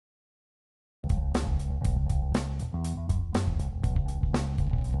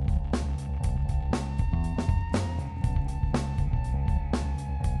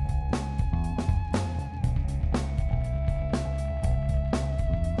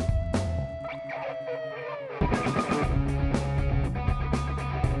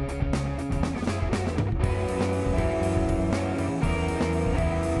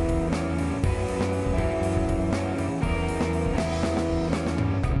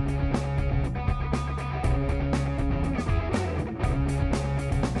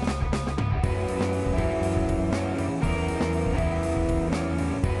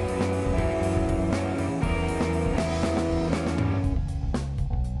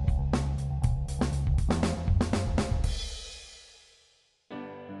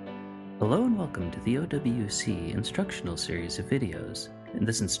Hello and welcome to the OWC instructional series of videos. In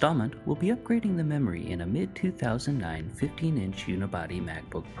this installment, we'll be upgrading the memory in a mid-2009 15-inch unibody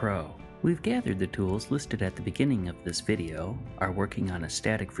MacBook Pro. We've gathered the tools listed at the beginning of this video, are working on a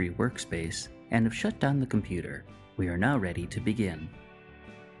static-free workspace, and have shut down the computer. We are now ready to begin.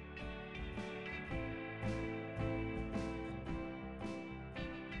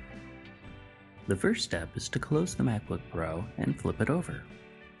 The first step is to close the MacBook Pro and flip it over.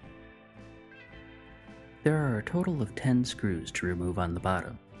 There are a total of 10 screws to remove on the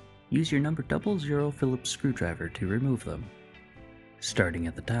bottom. Use your number 00 Phillips screwdriver to remove them. Starting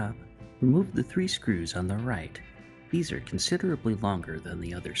at the top, remove the 3 screws on the right. These are considerably longer than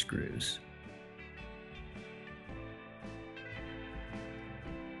the other screws.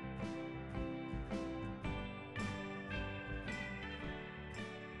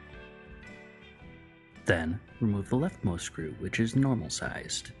 Then, remove the leftmost screw, which is normal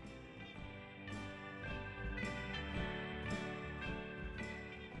sized.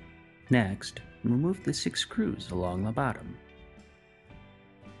 Next, remove the 6 screws along the bottom.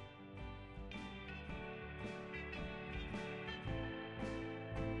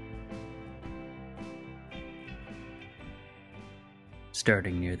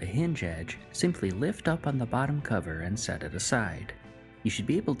 Starting near the hinge edge, simply lift up on the bottom cover and set it aside. You should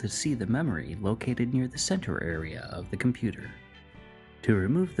be able to see the memory located near the center area of the computer. To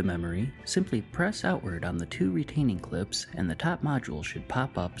remove the memory, simply press outward on the 2 retaining clips and the top module should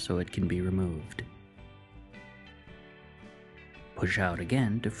pop up so it can be removed. Push out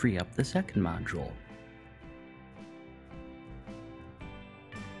again to free up the second module.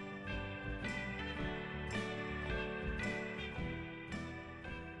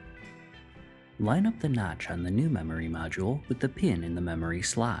 Line up the notch on the new memory module with the pin in the memory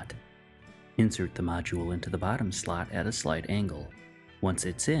slot. Insert the module into the bottom slot at a slight angle. Once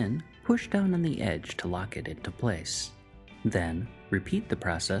it's in, push down on the edge to lock it into place. Then, repeat the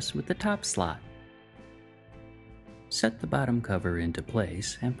process with the top slot. Set the bottom cover into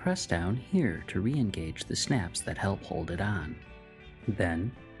place and press down here to re-engage the snaps that help hold it on.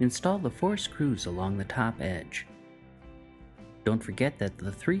 Then, install the 4 screws along the top edge. Don't forget that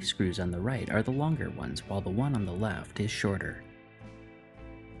the 3 screws on the right are the longer ones, while the one on the left is shorter.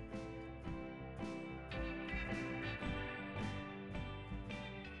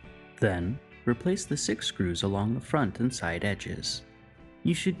 Then, replace the 6 screws along the front and side edges.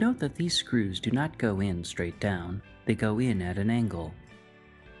 You should note that these screws do not go in straight down, they go in at an angle.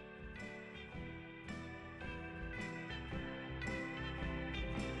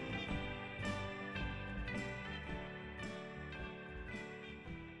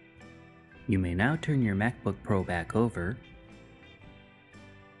 You may now turn your MacBook Pro back over,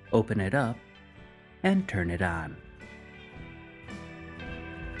 open it up, and turn it on.